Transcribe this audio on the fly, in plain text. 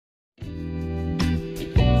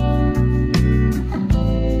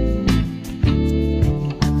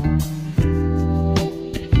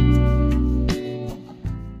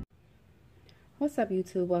What's up,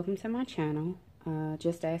 YouTube? Welcome to my channel.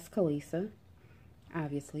 Just ask Kalisa.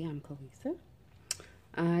 Obviously, I'm Kalisa.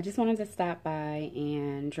 I just wanted to stop by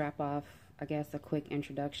and drop off, I guess, a quick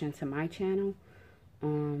introduction to my channel.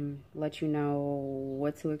 Let you know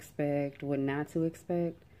what to expect, what not to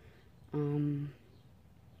expect. Don't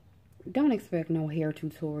expect no hair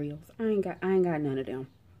tutorials. I ain't got none of them.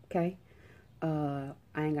 Okay. I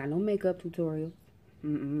ain't got no makeup tutorials.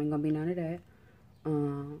 Ain't gonna be none of that.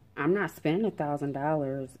 I'm not spending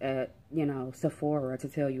 $1,000 at, Sephora to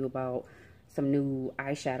tell you about some new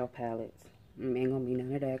eyeshadow palettes. Ain't gonna be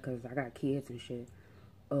none of that because I got kids and shit.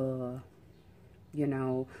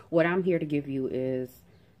 What I'm here to give you is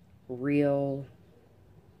real,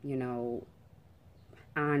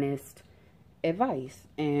 honest advice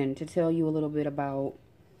and to tell you a little bit about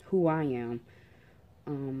who I am.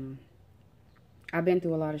 I've been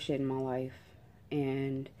through a lot of shit in my life,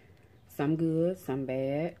 and some good, some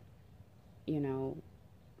bad,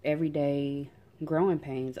 everyday growing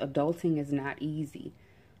pains. Adulting is not easy.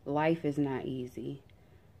 Life is not easy.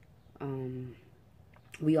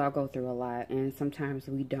 We all go through a lot, and sometimes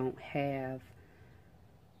we don't have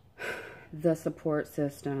the support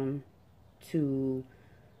system to,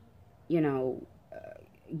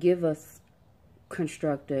 give us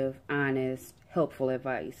constructive, honest, helpful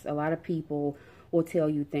advice. A lot of people will tell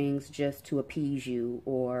you things just to appease you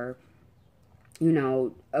or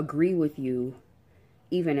agree with you,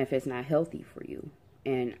 even if it's not healthy for you.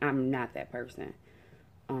 And I'm not that person.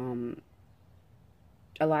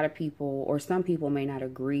 A lot of people, or some people, may not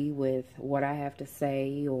agree with what I have to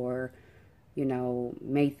say, or,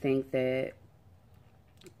 may think that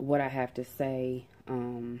what I have to say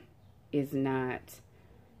is not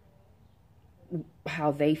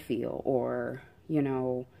how they feel, or,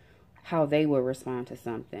 how they will respond to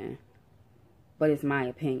something. But it's my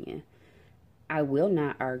opinion. I will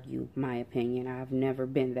not argue my opinion. I've never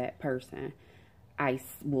been that person. I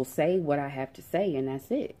will say what I have to say, and that's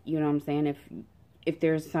it. You know what I'm saying? If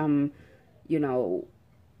there's some,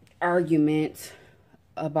 argument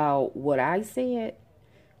about what I said,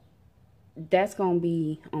 that's going to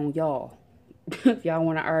be on y'all. If y'all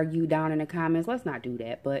want to argue down in the comments, let's not do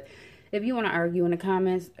that. But if you want to argue in the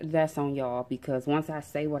comments, that's on y'all. Because once I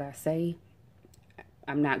say what I say,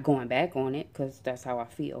 I'm not going back on it because that's how I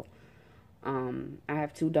feel. I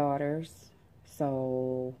have 2 daughters,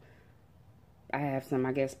 so I have some,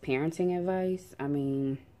 I guess, parenting advice. I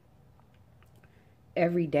mean,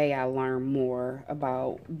 every day I learn more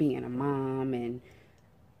about being a mom, and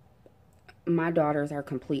my daughters are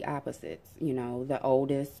complete opposites. The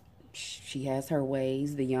oldest, she has her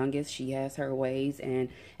ways. The youngest, she has her ways. And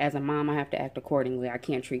as a mom, I have to act accordingly. I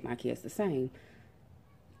can't treat my kids the same.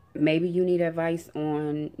 Maybe you need advice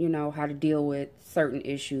on, how to deal with certain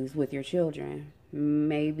issues with your children.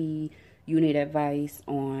 Maybe you need advice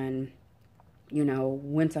on,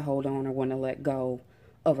 when to hold on or when to let go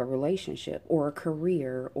of a relationship or a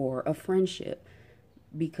career or a friendship.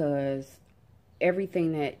 Because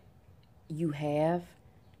everything that you have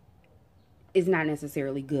is not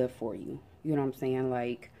necessarily good for you. You know what I'm saying?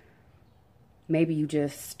 Like, maybe you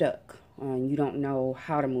just stuck and you don't know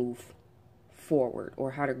how to move forward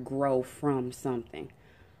or how to grow from something.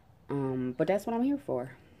 But that's what I'm here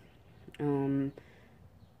for.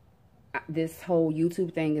 This whole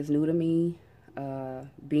YouTube thing is new to me.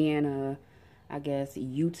 Being a, I guess,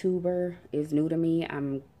 YouTuber is new to me.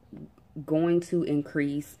 I'm going to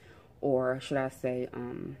increase, or should I say,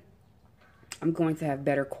 I'm going to have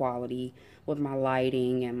better quality with my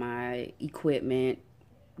lighting and my equipment.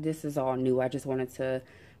 This is all new. I just wanted to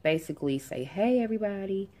basically say, hey,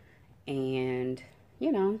 everybody. And,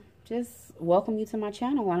 just welcome you to my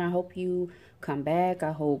channel. And I hope you come back.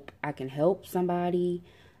 I hope I can help somebody.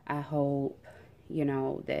 I hope,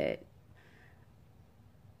 that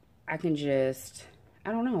I can just,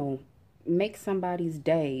 I don't know, make somebody's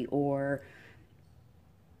day, or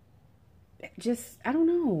just, I don't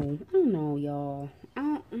know, y'all.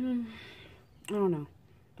 I don't know.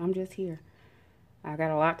 I'm just here. I got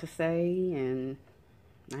a lot to say, and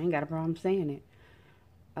I ain't got a problem saying it.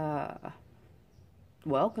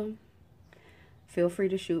 Welcome. Feel free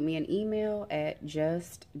to shoot me an email at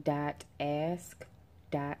just.ask.kalisa,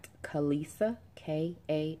 Kalisa,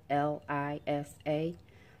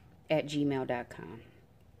 @gmail.com.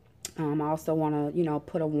 I also want to,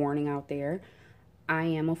 put a warning out there. I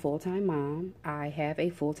am a full-time mom. I have a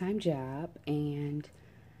full-time job, and,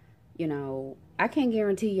 I can't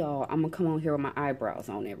guarantee y'all I'm going to come on here with my eyebrows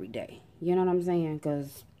on every day. You know what I'm saying?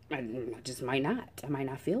 Because I just might not. I might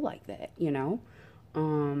not feel like that,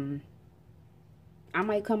 I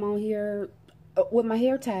might come on here with my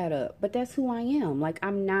hair tied up, but that's who I am. Like,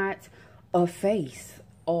 I'm not a face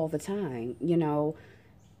all the time. You know,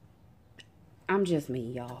 I'm just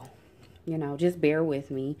me, y'all. You know, just bear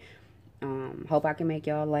with me. Hope I can make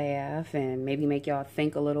y'all laugh and maybe make y'all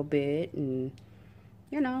think a little bit. And,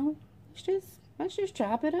 you know, let's just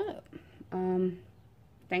chop it up.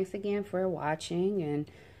 Thanks again for watching, and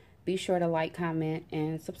be sure to like, comment,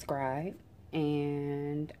 and subscribe.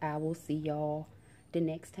 And I will see y'all the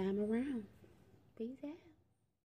next time around. Peace out.